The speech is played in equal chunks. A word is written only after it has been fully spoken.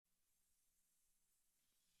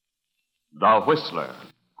The Whistler.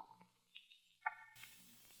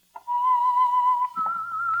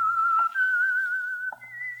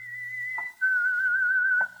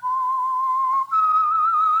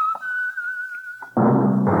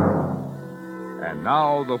 And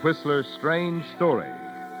now, The Whistler's strange story.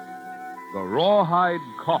 The Rawhide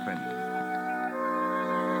Coffin.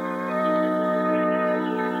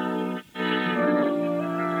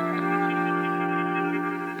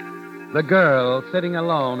 The girl, sitting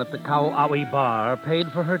alone at the Kauaui bar,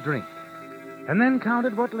 paid for her drink, and then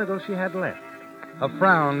counted what little she had left. A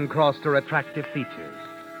frown crossed her attractive features.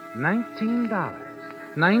 $19.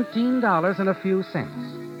 $19 and a few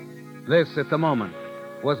cents. This, at the moment,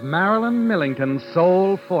 was Marilyn Millington's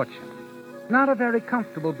sole fortune. Not a very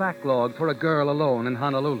comfortable backlog for a girl alone in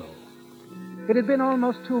Honolulu. It had been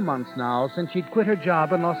almost 2 months now since she'd quit her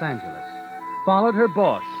job in Los Angeles, followed her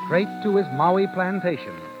boss straight to his Maui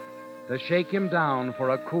plantation to shake him down for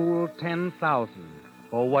a cool $10,000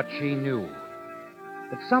 for what she knew.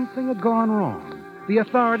 But something had gone wrong. The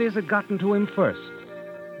authorities had gotten to him first,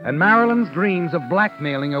 and Marilyn's dreams of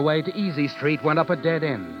blackmailing her way to Easy Street went up a dead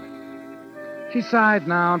end. She sighed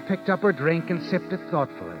now and picked up her drink and sipped it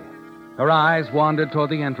thoughtfully. Her eyes wandered toward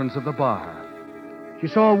the entrance of the bar. She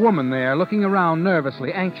saw a woman there looking around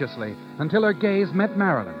nervously, anxiously, until her gaze met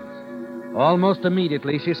Marilyn's. Almost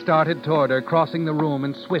immediately, she started toward her, crossing the room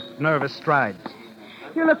in swift, nervous strides.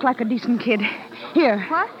 You look like a decent kid. Here.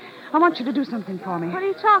 What? I want you to do something for me. What are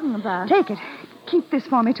you talking about? Take it. Keep this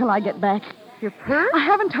for me till I get back. Your purse? I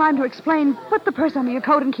haven't time to explain. Put the purse under your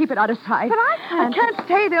coat and keep it out of sight. But I can't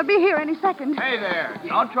stay. They'll be here any second. Hey there.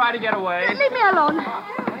 Don't try to get away. Leave me alone.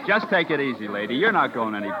 Just take it easy, lady. You're not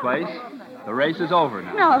going anyplace. The race is over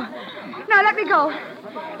now. No, let me go.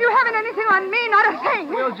 You haven't anything on me, not a thing.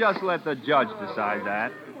 We'll just let the judge decide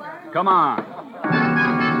that. Come on.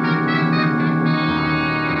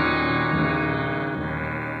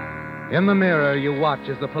 In the mirror, you watch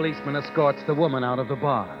as the policeman escorts the woman out of the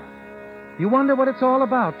bar. You wonder what it's all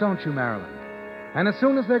about, don't you, Marilyn? And as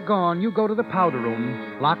soon as they're gone, you go to the powder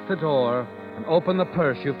room, lock the door, and open the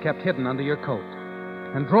purse you've kept hidden under your coat,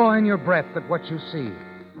 and draw in your breath at what you see.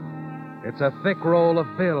 It's a thick roll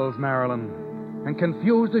of bills, Marilyn. And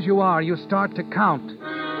confused as you are, you start to count.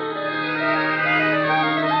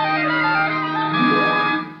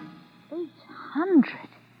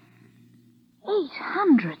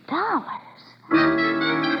 $800.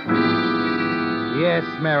 Yes,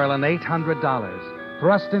 Marilyn, $800.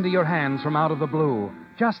 Thrust into your hands from out of the blue,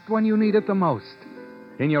 just when you need it the most.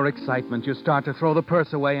 In your excitement, you start to throw the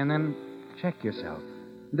purse away and then check yourself.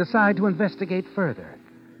 Decide to investigate further.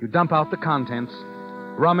 You dump out the contents,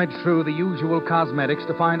 rummage through the usual cosmetics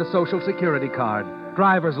to find a Social Security card,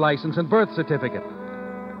 driver's license, and birth certificate.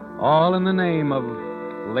 All in the name of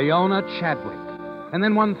Leona Chadwick. And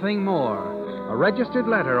then one thing more. A registered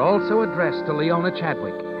letter also addressed to Leona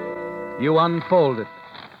Chadwick. You unfold it.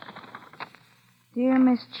 Dear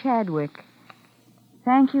Miss Chadwick,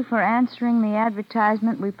 thank you for answering the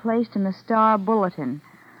advertisement we placed in the Star Bulletin.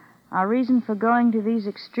 Our reason for going to these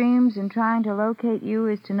extremes in trying to locate you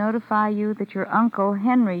is to notify you that your uncle,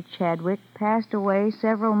 Henry Chadwick, passed away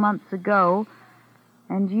several months ago,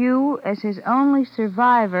 and you, as his only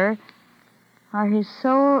survivor, are his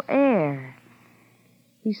sole heir.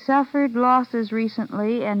 He suffered losses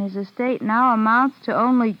recently, and his estate now amounts to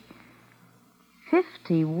only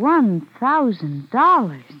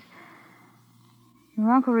 $51,000.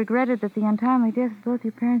 Your uncle regretted that the untimely death of both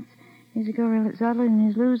your parents years ago resulted in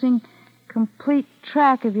his losing complete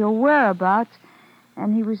track of your whereabouts,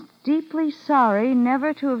 and he was deeply sorry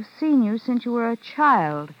never to have seen you since you were a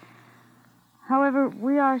child. However,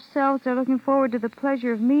 we ourselves are looking forward to the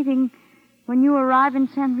pleasure of meeting when you arrive in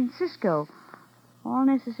San Francisco. All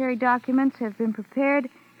necessary documents have been prepared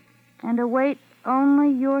and await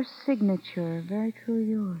only your signature. Very truly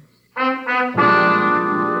yours.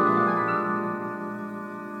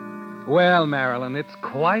 Well, Marilyn, it's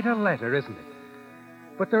quite a letter, isn't it?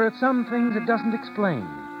 But there are some things it doesn't explain.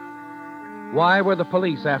 Why were the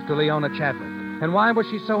police after Leona Chadwick? And why was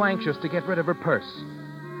she so anxious to get rid of her purse?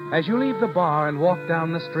 As you leave the bar and walk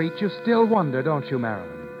down the street, you still wonder, don't you,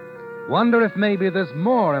 Marilyn? Wonder if maybe there's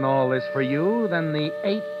more in all this for you than the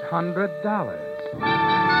 $800.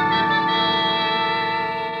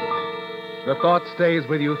 The thought stays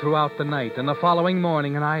with you throughout the night, and the following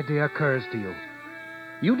morning an idea occurs to you.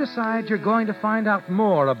 You decide you're going to find out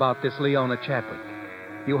more about this Leona Chadwick.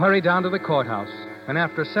 You hurry down to the courthouse, and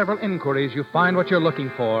after several inquiries, you find what you're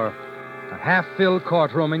looking for. A half-filled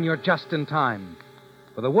courtroom, and you're just in time.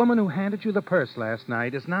 For the woman who handed you the purse last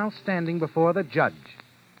night is now standing before the judge.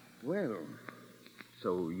 Well,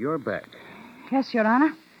 so you're back. Yes, Your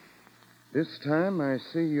Honor. This time I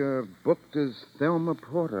see you're booked as Thelma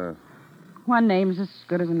Porter. One name's as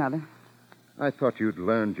good as another. I thought you'd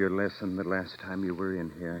learned your lesson the last time you were in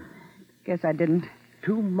here. Guess I didn't.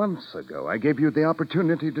 2 months ago, I gave you the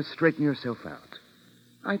opportunity to straighten yourself out.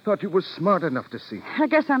 I thought you were smart enough to see. I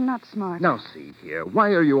guess I'm not smart. Now, see here.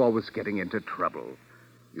 Why are you always getting into trouble?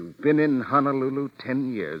 You've been in Honolulu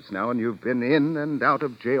 10 years now, and you've been in and out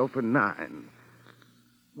of jail for 9.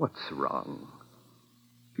 What's wrong?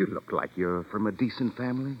 You look like you're from a decent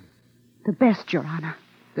family. The best, Your Honor.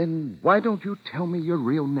 Then why don't you tell me your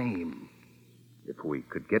real name? If we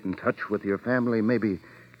could get in touch with your family, maybe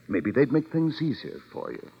they'd make things easier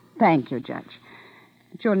for you. Thank you, Judge.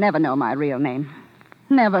 But you'll never know my real name.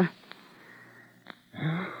 Never.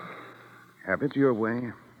 Have it your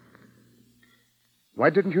way. Why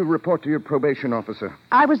didn't you report to your probation officer?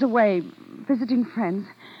 I was away visiting friends.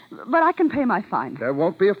 But I can pay my fine. There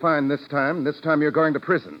won't be a fine this time. This time you're going to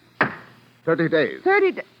prison. 30 days.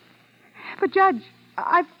 30 days? But, Judge,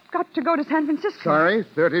 I've got to go to San Francisco. Sorry,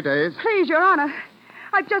 30 days. Please, Your Honor.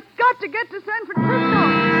 I've just got to get to San Francisco.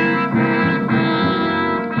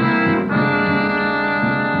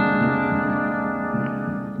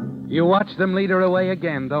 You watch them lead her away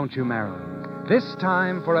again, don't you, Marilyn? This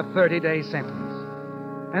time for a 30-day sentence.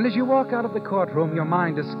 And as you walk out of the courtroom, your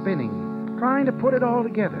mind is spinning, trying to put it all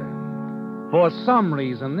together. For some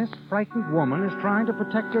reason, this frightened woman is trying to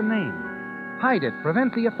protect her name. Hide it,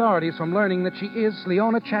 prevent the authorities from learning that she is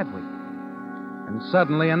Leona Chadwick. And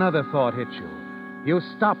suddenly another thought hits you. You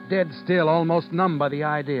stop dead still, almost numb by the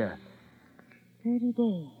idea. 30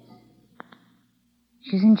 days.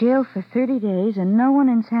 She's in jail for 30 days, and no one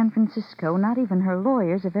in San Francisco, not even her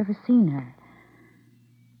lawyers, have ever seen her.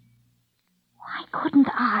 Why couldn't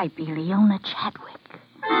I be Leona Chadwick?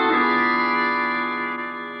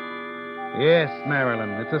 Yes,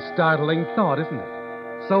 Marilyn, it's a startling thought, isn't it?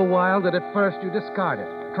 So wild that at first you discard it,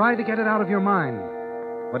 try to get it out of your mind.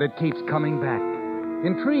 But it keeps coming back,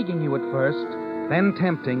 intriguing you at first, then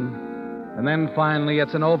tempting, and then finally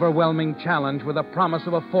it's an overwhelming challenge with a promise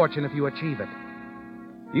of a fortune if you achieve it.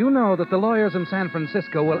 You know that the lawyers in San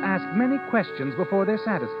Francisco will ask many questions before they're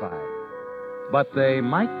satisfied. But they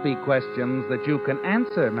might be questions that you can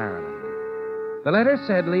answer, Marilyn. The letter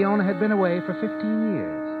said Leona had been away for 15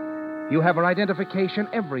 years. You have her identification,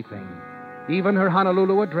 everything, even her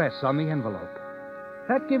Honolulu address on the envelope.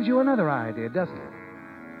 That gives you another idea, doesn't it?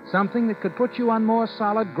 Something that could put you on more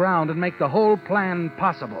solid ground and make the whole plan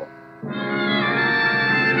possible.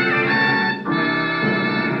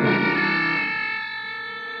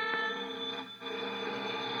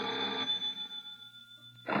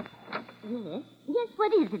 Yes,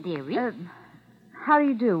 what is it, dearie? How do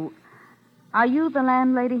you do? Are you the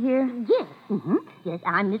landlady here? Yes. Mm-hmm. Yes,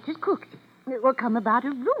 I'm Mrs. Cook. Well, come about a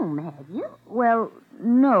room, have you? Well,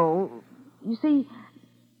 no. You see,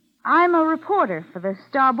 I'm a reporter for the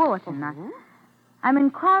Star Bulletin. I'm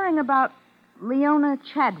inquiring about Leona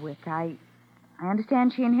Chadwick. I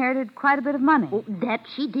understand she inherited quite a bit of money. Oh, that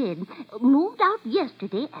she did. Moved out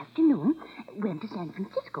yesterday afternoon. Went to San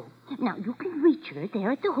Francisco. Now, you can reach her there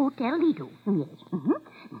at the Hotel Lido. Yes.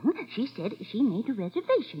 She said she made a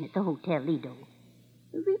reservation at the Hotel Lido.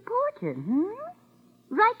 A reporter,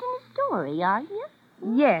 Writing a story, are you?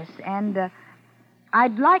 Yes, and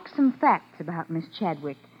I'd like some facts about Miss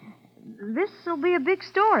Chadwick. This'll be a big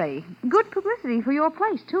story. Good publicity for your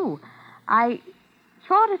place, too. I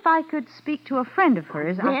thought if I could speak to a friend of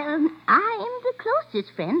hers... Well, I am the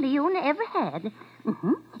closest friend Leona ever had.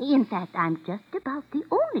 In fact, I'm just about the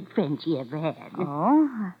only friend she ever had.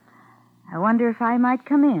 Oh, I wonder if I might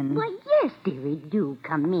come in. Why, yes, dearie, do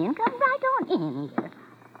come in. Come right on in here.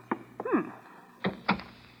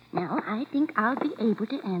 Now, I think I'll be able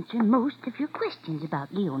to answer most of your questions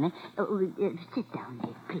about Leona. Sit down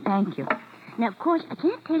there, please. Thank you. Now, of course, I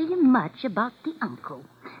can't tell you much about the uncle.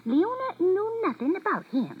 Leona knew nothing about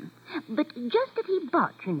him. But just that he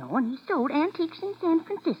bought, and he sold antiques in San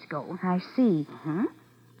Francisco. I see.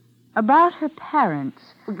 About her parents.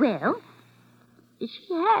 Well,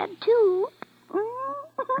 she had two.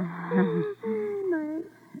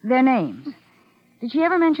 Their names. Did she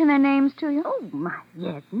ever mention their names to you? Oh, my,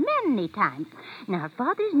 yes, many times. Now, her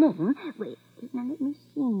father's name... Wait, now, let me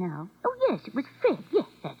see now. Oh, yes, it was Fred. Yes,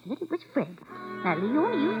 that's it. It was Fred. Now,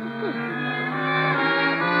 Leona used to say...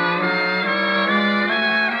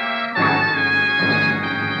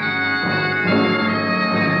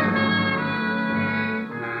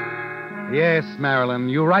 Yes, Marilyn,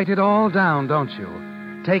 you write it all down, don't you?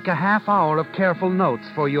 Take a half hour of careful notes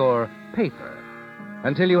for your paper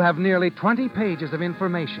until you have nearly 20 pages of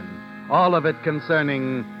information, all of it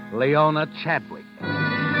concerning Leona Chadwick.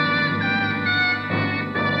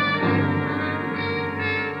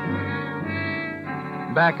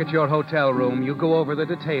 Back at your hotel room, you go over the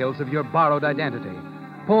details of your borrowed identity.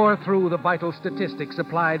 Pour through the vital statistics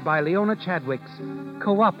supplied by Leona Chadwick's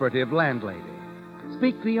cooperative landlady.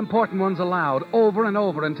 Speak the important ones aloud over and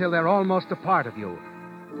over until they're almost a part of you.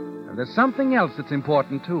 And there's something else that's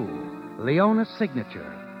important, too. Leona's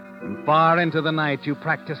signature. And far into the night, you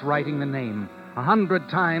practice writing the name 100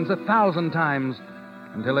 times, 1,000 times,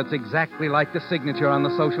 until it's exactly like the signature on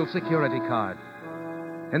the Social Security card.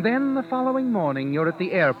 And then the following morning, you're at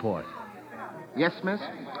the airport. Yes, miss?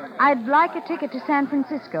 I'd like a ticket to San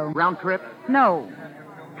Francisco. Round trip? No.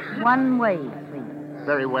 One way, please.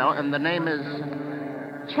 Very well. And the name is?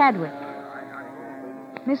 Chadwick.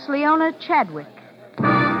 Miss Leona Chadwick.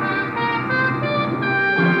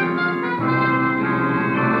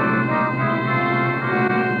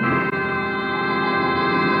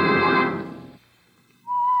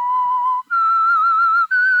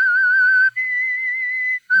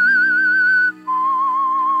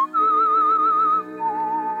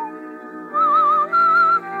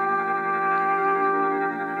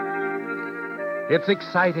 It's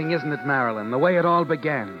exciting, isn't it, Marilyn, the way it all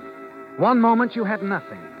began? One moment you had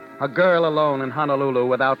nothing, a girl alone in Honolulu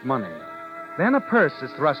without money. Then a purse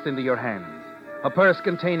is thrust into your hands, a purse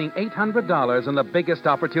containing $800 and the biggest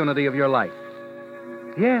opportunity of your life.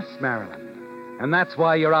 Yes, Marilyn, and that's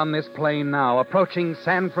why you're on this plane now, approaching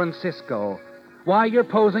San Francisco, why you're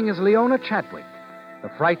posing as Leona Chadwick,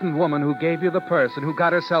 the frightened woman who gave you the purse and who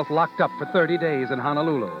got herself locked up for 30 days in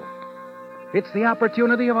Honolulu. It's the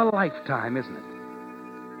opportunity of a lifetime, isn't it?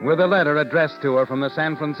 With a letter addressed to her from the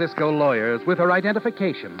San Francisco lawyers, with her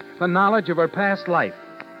identification, the knowledge of her past life,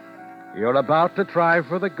 you're about to try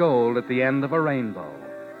for the gold at the end of a rainbow.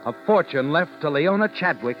 A fortune left to Leona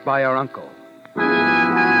Chadwick by her uncle.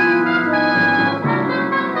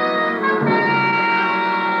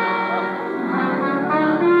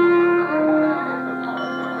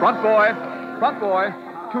 Front boy. Front boy.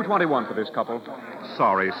 221 for this couple.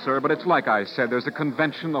 Sorry, sir, but it's like I said. There's a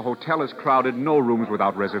convention. The hotel is crowded. No rooms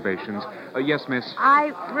without reservations. Yes, miss?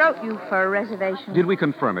 I wrote you for a reservation. Did we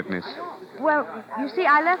confirm it, miss? Well, you see,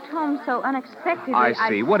 I left home so unexpectedly. I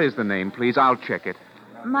see. What is the name, please? I'll check it.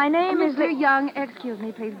 My name is... Mr. Young, excuse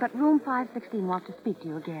me, please, but room 516 wants to speak to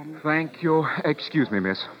you again. Thank you. Excuse me,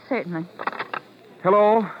 miss. Certainly.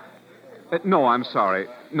 Hello? No, I'm sorry.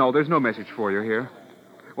 No, there's no message for you here.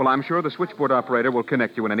 Well, I'm sure the switchboard operator will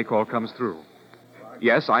connect you when any call comes through.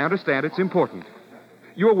 Yes, I understand. It's important.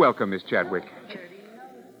 You're welcome, Miss Chadwick.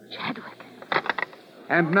 Chadwick.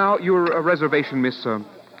 And now your reservation, Miss...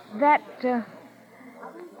 That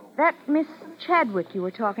Miss Chadwick you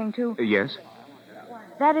were talking to, Yes?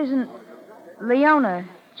 that isn't Leona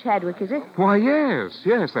Chadwick, is it? Why,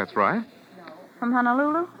 yes, that's right. From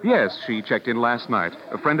Honolulu? Yes, she checked in last night.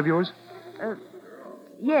 A friend of yours?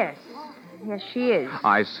 Yes. Yes, she is.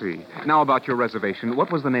 I see. Now about your reservation.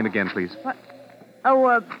 What was the name again, please? What?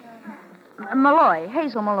 Oh, Malloy.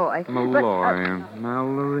 Hazel Malloy. Malloy.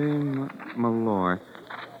 Mallory Malloy.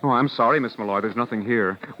 Oh, I'm sorry, Miss Malloy. There's nothing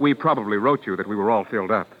here. We probably wrote you that we were all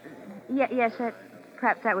filled up. Yes,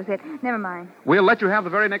 perhaps that was it. Never mind. We'll let you have the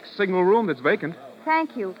very next signal room that's vacant.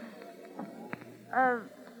 Thank you.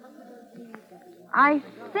 I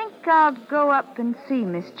think I'll go up and see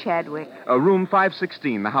Miss Chadwick. Room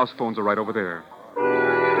 516. The house phones are right over there.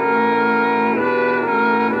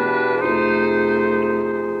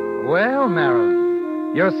 Well,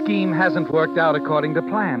 Marilyn, your scheme hasn't worked out according to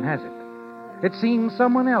plan, has it? It seems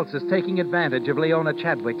someone else is taking advantage of Leona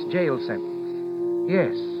Chadwick's jail sentence.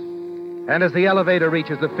 Yes. And as the elevator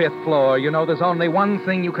reaches the 5th floor, you know there's only one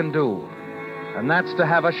thing you can do. And that's to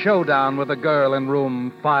have a showdown with the girl in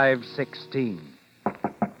room 516.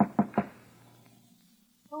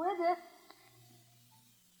 Who is it?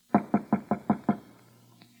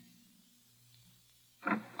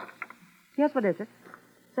 Yes, what is it?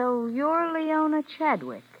 So you're Leona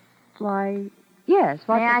Chadwick. Why, yes.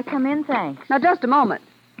 What? May I come in, thanks? Now, just a moment.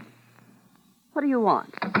 What do you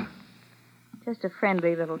want? Just a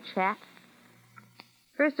friendly little chat.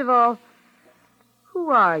 First of all,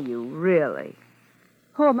 who are you, really?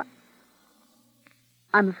 Who am I?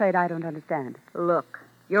 I'm afraid I don't understand. Look,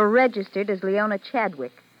 you're registered as Leona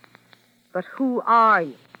Chadwick. But who are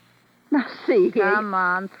you? Now, see. Come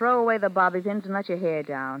on, throw away the bobby pins and let your hair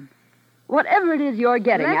down. Whatever it is you're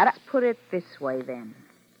getting at... Let's put it this way, then.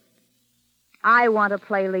 I want to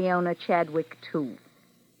play Leona Chadwick, too.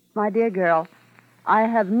 My dear girl, I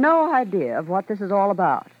have no idea of what this is all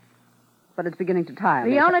about. But it's beginning to tire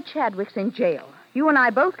me. Leona Chadwick's in jail. You and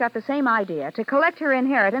I both got the same idea, to collect her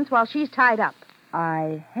inheritance while she's tied up.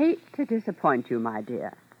 I hate to disappoint you, my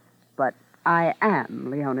dear. But I am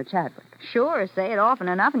Leona Chadwick. Sure, say it often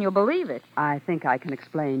enough and you'll believe it. I think I can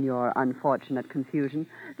explain your unfortunate confusion.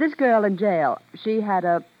 This girl in jail, she had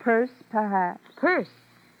a purse, perhaps? Purse?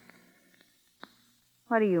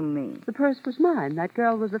 What do you mean? The purse was mine. That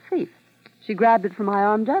girl was a thief. She grabbed it from my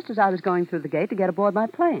arm just as I was going through the gate to get aboard my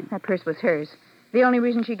plane. That purse was hers. The only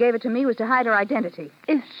reason she gave it to me was to hide her identity.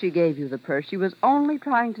 If she gave you the purse, she was only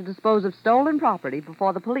trying to dispose of stolen property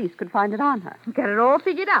before the police could find it on her. Got it all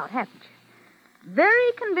figured out, haven't you?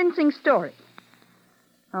 Very convincing story.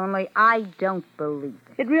 Only I don't believe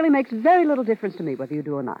it. It really makes very little difference to me whether you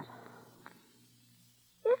do or not.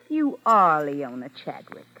 If you are Leona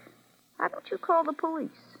Chadwick, why don't you call the police?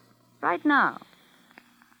 Right now.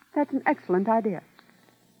 That's an excellent idea.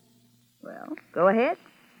 Well, go ahead.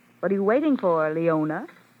 What are you waiting for, Leona?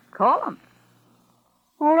 Call them.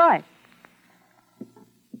 All right.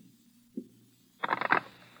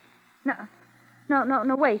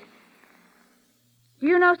 No, wait. Do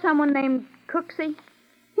you know someone named Cooksey?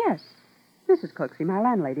 Yes. Mrs. Cooksey, my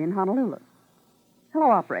landlady in Honolulu.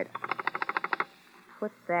 Hello, operator.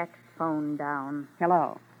 Put that phone down.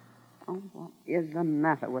 Hello. Oh, what is the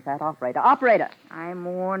matter with that operator? Operator! I'm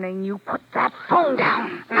warning you, put that phone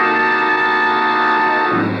down.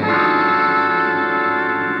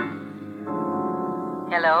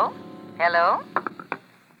 Hello? Hello?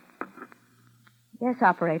 Yes,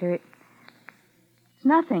 operator. It's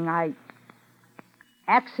nothing. I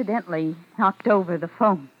accidentally knocked over the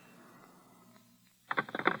phone.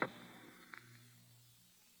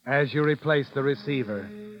 As you replace the receiver,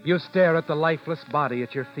 you stare at the lifeless body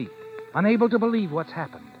at your feet, unable to believe what's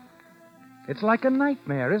happened. It's like a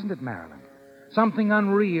nightmare, isn't it, Marilyn? Something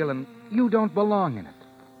unreal, and you don't belong in it.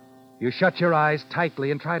 You shut your eyes tightly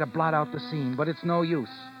and try to blot out the scene, but it's no use.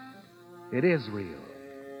 It is real.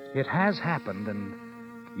 It has happened, and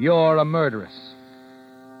you're a murderess.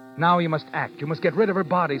 Now you must act. You must get rid of her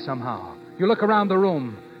body somehow. You look around the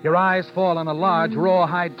room. Your eyes fall on a large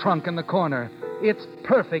rawhide trunk in the corner. It's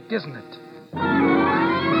perfect, isn't it?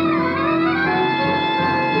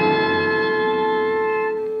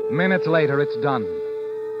 Minutes later, it's done.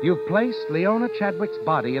 You've placed Leona Chadwick's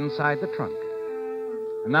body inside the trunk.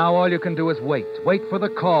 And now all you can do is wait. Wait for the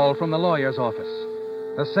call from the lawyer's office.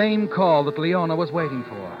 The same call that Leona was waiting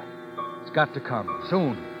for. It's got to come,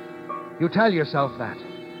 soon. You tell yourself that.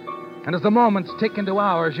 And as the moments tick into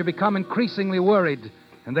hours, you become increasingly worried.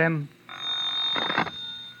 And then...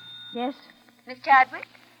 Yes? Miss Chadwick?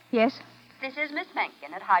 Yes? This is Miss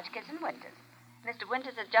Mencken at Hodgkins and Winters. Mr.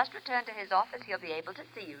 Winters has just returned to his office. He'll be able to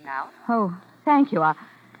see you now. Oh, thank you. I'll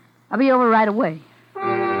be over right away.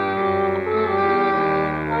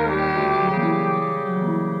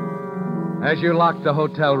 As you lock the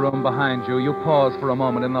hotel room behind you, you pause for a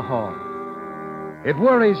moment in the hall. It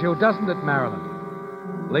worries you, doesn't it, Marilyn?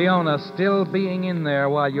 Leona still being in there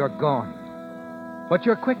while you're gone. But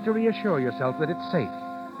you're quick to reassure yourself that it's safe,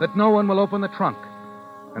 that no one will open the trunk.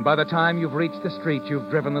 And by the time you've reached the street, you've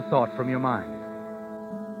driven the thought from your mind.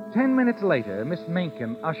 10 minutes later, Miss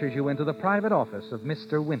Mencken ushers you into the private office of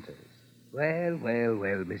Mr. Winters. Well,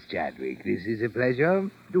 Miss Chadwick, this is a pleasure.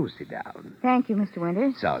 Do sit down. Thank you, Mr.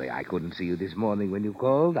 Winters. Sorry I couldn't see you this morning when you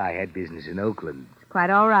called. I had business in Oakland. Quite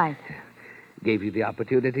all right. Gave you the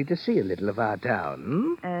opportunity to see a little of our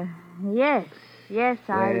town, Yes,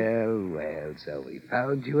 I... Well, so we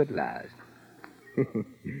found you at last. You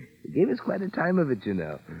gave us quite a time of it, you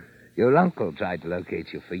know. Your uncle tried to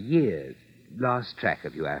locate you for years. Lost track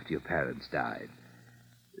of you after your parents died.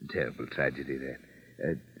 Terrible tragedy,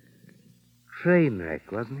 then. Train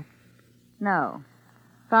wreck, wasn't it? No.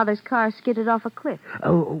 Father's car skidded off a cliff.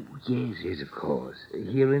 Oh, yes, of course.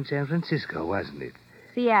 Here in San Francisco, wasn't it?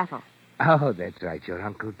 Seattle. Oh, that's right. Your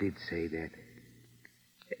uncle did say that.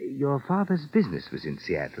 Your father's business was in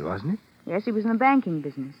Seattle, wasn't it? Yes, he was in the banking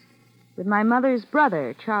business. With my mother's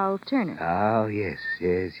brother, Charles Turner. Oh, yes.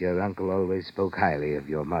 Your uncle always spoke highly of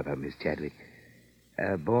your mother, Miss Chadwick.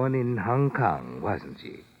 Born in Hong Kong, wasn't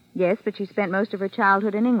she? Yes, but she spent most of her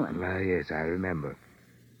childhood in England. Well, yes, I remember.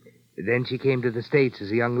 Then she came to the States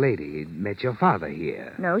as a young lady. Met your father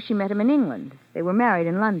here. No, she met him in England. They were married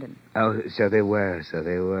in London. Oh, so they were.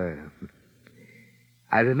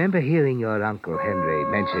 I remember hearing your Uncle Henry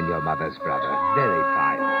mention your mother's brother. Very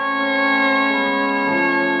fine.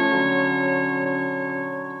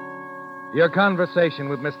 Your conversation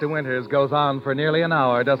with Mr. Winters goes on for nearly an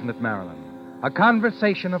hour, doesn't it, Marilyn? A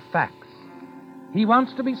conversation of facts. He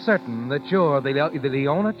wants to be certain that you're the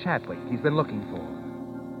Leona Chadwick he's been looking for.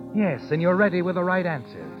 Yes, and you're ready with the right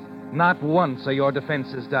answers. Not once are your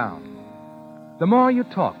defenses down. The more you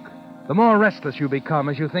talk, the more restless you become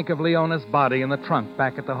as you think of Leona's body in the trunk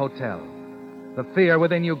back at the hotel. The fear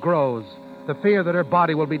within you grows. the fear that her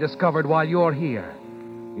body will be discovered while you're here.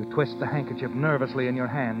 You twist the handkerchief nervously in your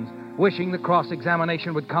hands, wishing the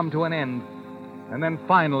cross-examination would come to an end. And then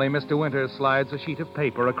finally, Mr. Winters slides a sheet of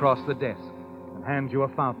paper across the desk and hands you a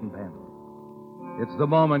fountain pen. It's the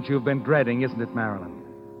moment you've been dreading, isn't it, Marilyn?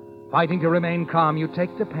 Fighting to remain calm, you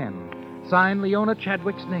take the pen, sign Leona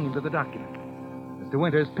Chadwick's name to the document. Mr.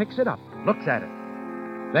 Winters picks it up, looks at it,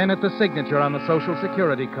 then at the signature on the Social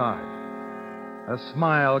Security card. A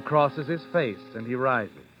smile crosses his face, and he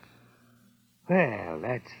rises. Well,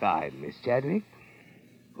 that's fine, Miss Chadwick.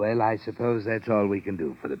 Well, I suppose that's all we can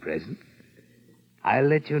do for the present. I'll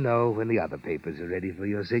let you know when the other papers are ready for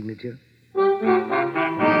your signature.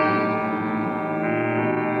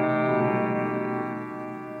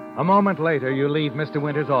 A moment later, you leave Mr.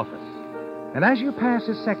 Winters' office. And as you pass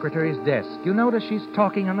his secretary's desk, you notice she's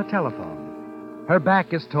talking on the telephone. Her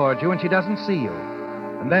back is toward you, and she doesn't see you.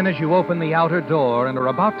 And then as you open the outer door and are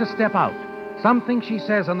about to step out, something she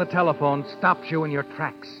says on the telephone stops you in your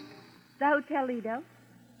tracks. The Hotel Lido.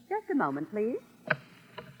 Just a moment, please.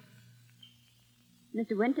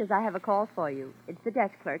 Mr. Winters, I have a call for you. It's the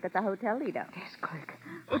desk clerk at the Hotel Lido. Desk clerk.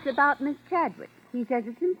 It's about Miss Chadwick. He says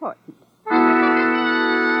it's important.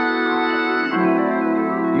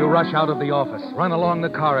 You rush out of the office, run along the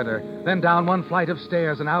corridor, then down one flight of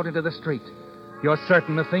stairs and out into the street. You're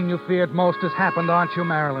certain the thing you feared most has happened, aren't you,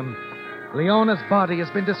 Marilyn? Leona's body has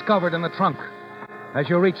been discovered in the trunk. As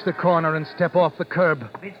you reach the corner and step off the curb,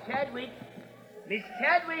 Miss Chadwick! Miss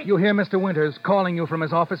Chadwick! you hear Mr. Winters calling you from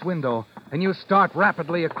his office window, and you start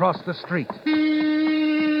rapidly across the street.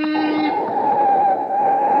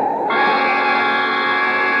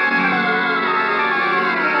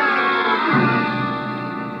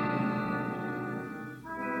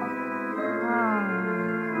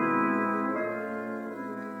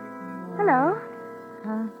 Hello.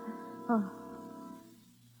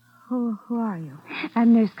 Who are you?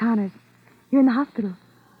 I'm Nurse Connors. You're in the hospital.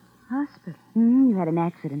 Hospital? You had an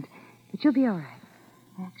accident, but you'll be all right.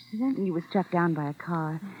 Accident? You were struck down by a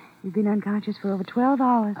car. You've been unconscious for over 12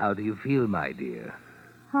 hours. How do you feel, my dear?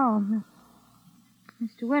 Oh,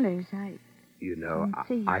 Mr. Winters, You know,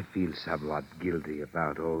 see. I feel somewhat guilty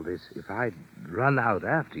about all this. If I'd run out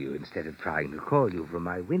after you instead of trying to call you from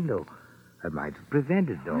my window, I might have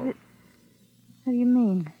prevented all. What do you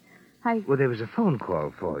mean? Well, there was a phone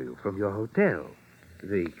call for you from your hotel.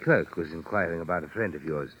 The clerk was inquiring about a friend of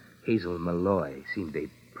yours, Hazel Malloy. Seemed they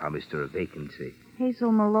promised her a vacancy.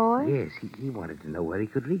 Hazel Malloy? Yes, he wanted to know where he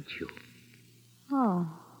could reach you. Oh,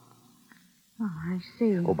 I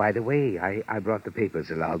see. Oh, by the way, I brought the papers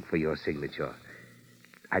along for your signature.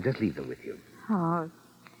 I just leave them with you. Oh,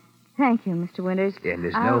 thank you, Mr. Winters. And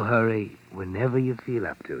there's no hurry whenever you feel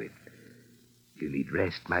up to it. You need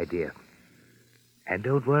rest, my dear. And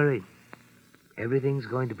don't worry. Everything's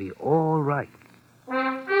going to be all right.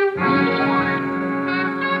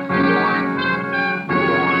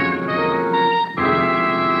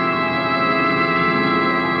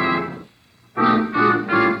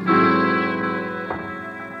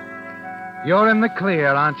 You're in the clear,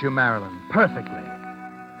 aren't you, Marilyn? Perfectly.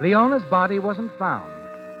 Leona's body wasn't found.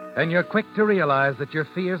 And you're quick to realize that your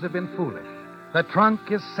fears have been foolish. The trunk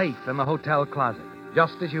is safe in the hotel closet,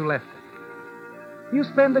 just as you left it. You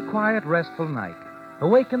spend a quiet, restful night.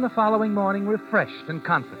 Awaken the following morning refreshed and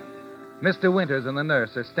confident. Mr. Winters and the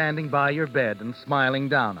nurse are standing by your bed and smiling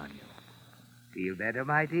down on you. Feel better,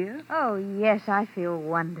 my dear? Oh, yes, I feel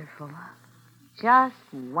wonderful. Just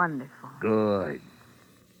wonderful. Good.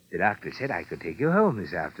 The doctor said I could take you home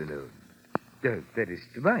this afternoon. That is,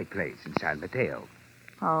 to my place in San Mateo.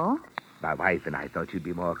 Oh? My wife and I thought you'd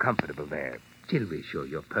be more comfortable there, till we're sure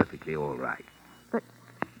you're perfectly all right. But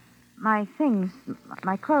my things,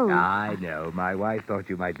 my clothes... I know. My wife thought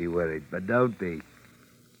you might be worried, but don't be.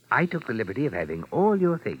 I took the liberty of having all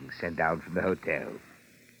your things sent down from the hotel.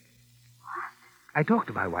 What? I talked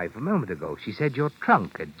to my wife a moment ago. She said your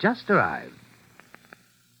trunk had just arrived.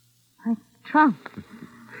 My trunk?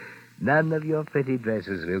 None of your pretty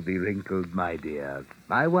dresses will be wrinkled, my dear.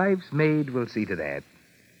 My wife's maid will see to that.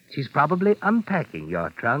 She's probably unpacking your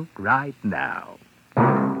trunk right now.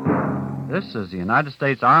 This is the United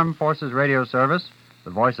States Armed Forces Radio Service, the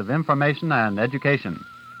voice of information and education.